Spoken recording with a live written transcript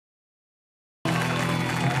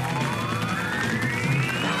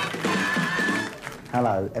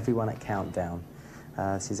Hello, everyone at Countdown.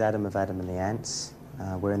 This is Adam of Adam and the Ants.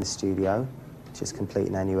 We're in the studio, just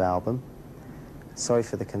completing our new album. Sorry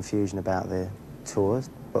for the confusion about the tours,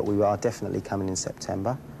 but we are definitely coming in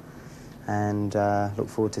September, and look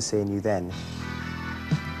forward to seeing you then.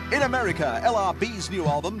 In America, LRB's new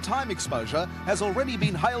album, Time Exposure, has already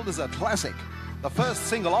been hailed as a classic. The first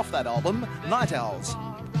single off that album, Night Owls.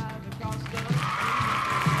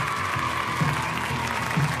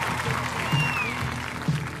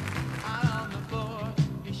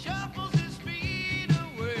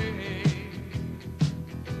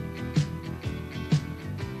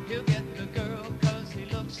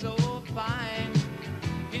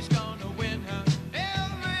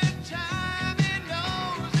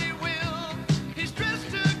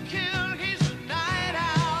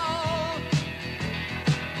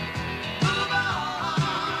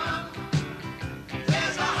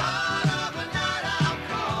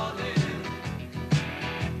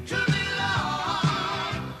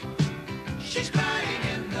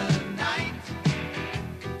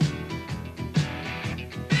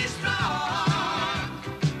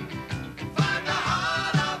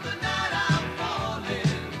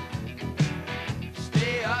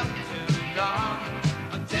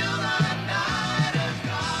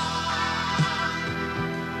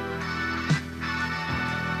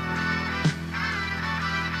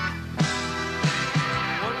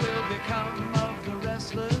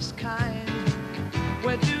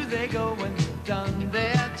 Where do they go when they've done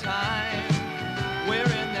their time?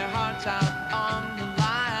 Wearing their hearts out on the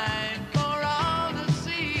line for all to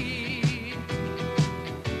see.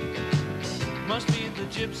 Must be the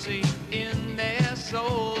gypsy in their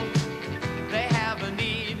soul. They have a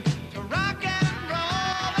need to rock and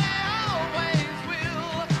roll. They always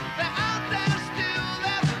will. They're out there still.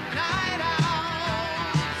 They're the night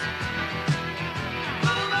owls.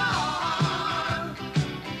 Move on.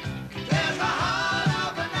 There's a heart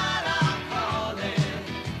of the night owl calling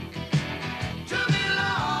to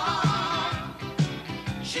belong.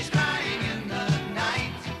 She's crying in the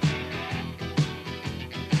night.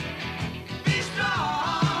 Be strong.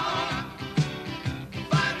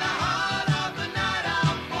 Find the heart of the night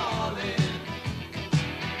owl calling.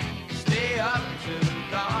 Stay up till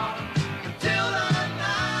dawn until the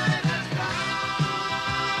night is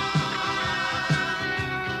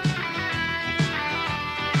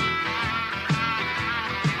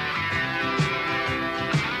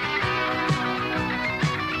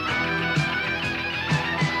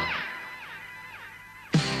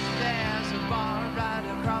There's a bar right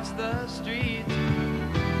across the street.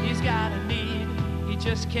 He's got a need he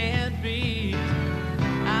just can't beat.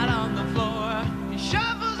 Out on the floor, he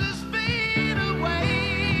shuffles his feet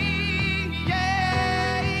away.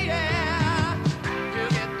 Yeah, yeah. He'll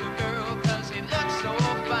get the girl 'cause he looks so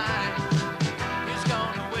fine. He's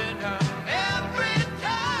gonna win her every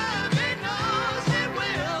time. He knows he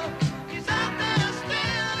will. He's out there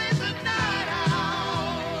still. He's a night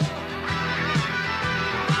owl.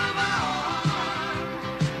 Move on.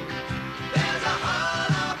 There's a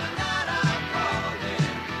heart of the night owl calling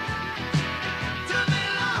to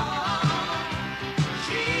belong.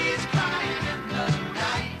 She's crying in the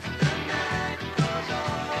night. The night goes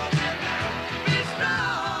on and on. Be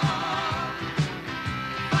strong.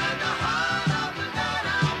 Find the heart of the night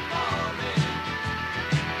owl calling.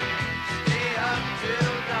 Stay up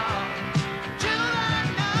till dawn, till the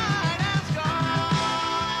night has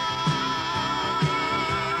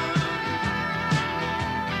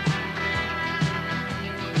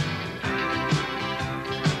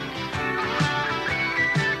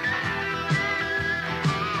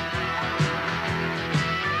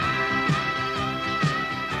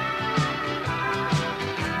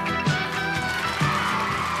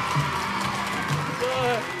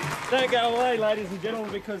Don't go away, ladies and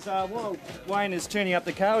gentlemen, because while Wayne is tuning up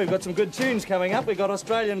the car, we've got some good tunes coming up. We've got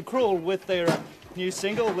Australian Cruel with their new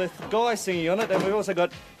single with Guy singing on it, and we've also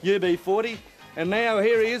got UB40. And now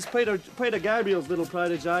here he is, Peter Gabriel's little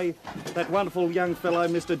protege, that wonderful young fellow,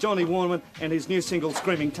 Mr. Johnny Warman, and his new single,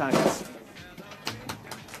 Screaming Tongues.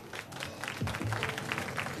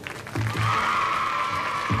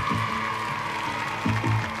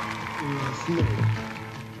 Last night,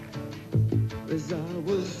 as I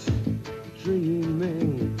was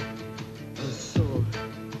dreaming, I saw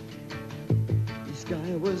the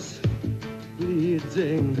sky was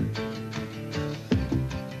bleeding.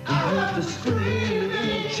 I heard the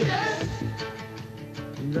screaming chest.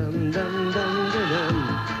 Dum dum dum dum dum.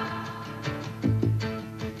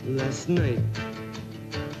 Last night,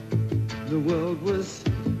 the world was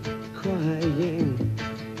crying.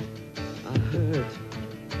 I heard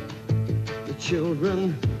the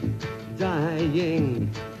children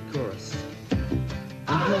dying. Chorus.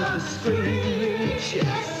 I heard the screaming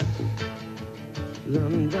chest.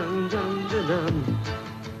 Dum dum dum dum dum.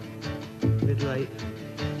 Bit late.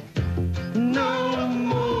 No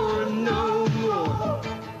more, no more.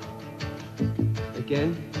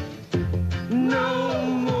 Again. No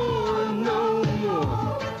more, no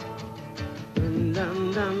more. Dum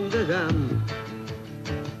dum dum dum dum.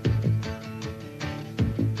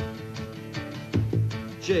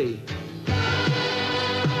 G.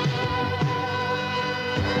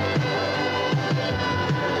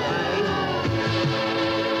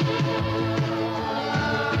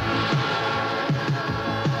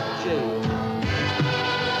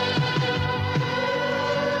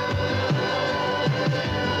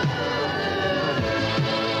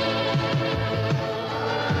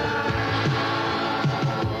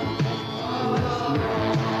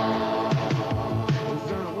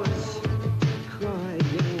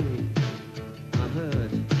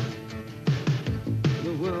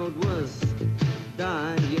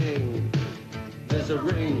 Dying. There's a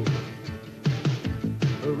ring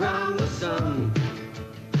around the sun,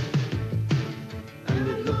 and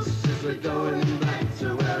it looks as we're going back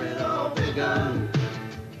to where it all begun.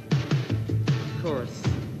 Chorus.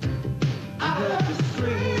 I heard the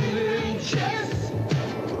screaming chest.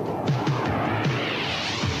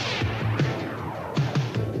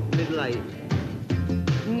 Mid-late.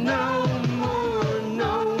 No more,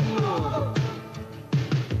 no more.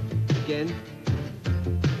 Again.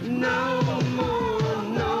 No more,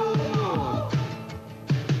 no more.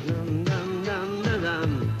 Dum dum dum dum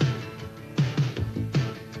dum.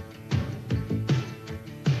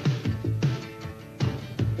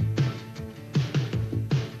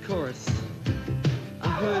 Chorus. I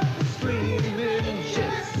heard the screaming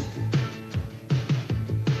chest.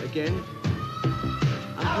 Again.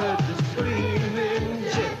 I heard the screaming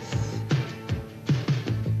chest.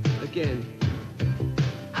 Again.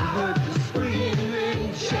 I heard the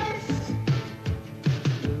screaming chest.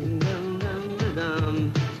 Dum dum dum dum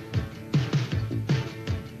dum.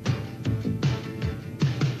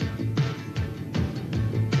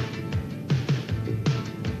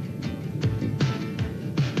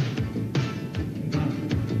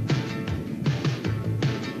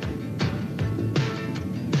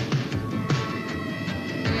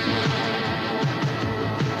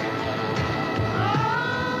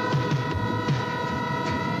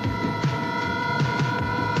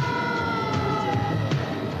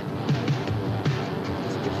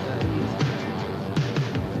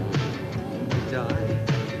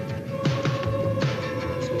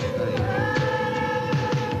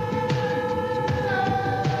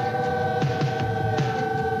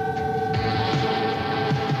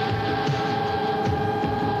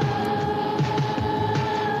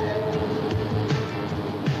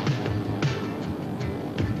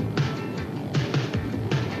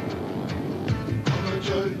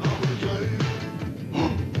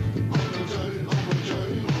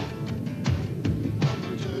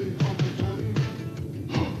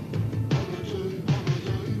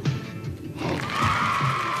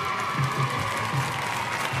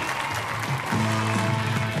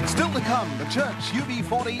 Still to come, the Church,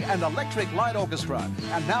 UB40 and Electric Light Orchestra.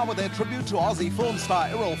 And now with their tribute to Aussie film star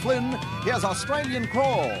Errol Flynn, here's Australian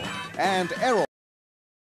Crawl. And Errol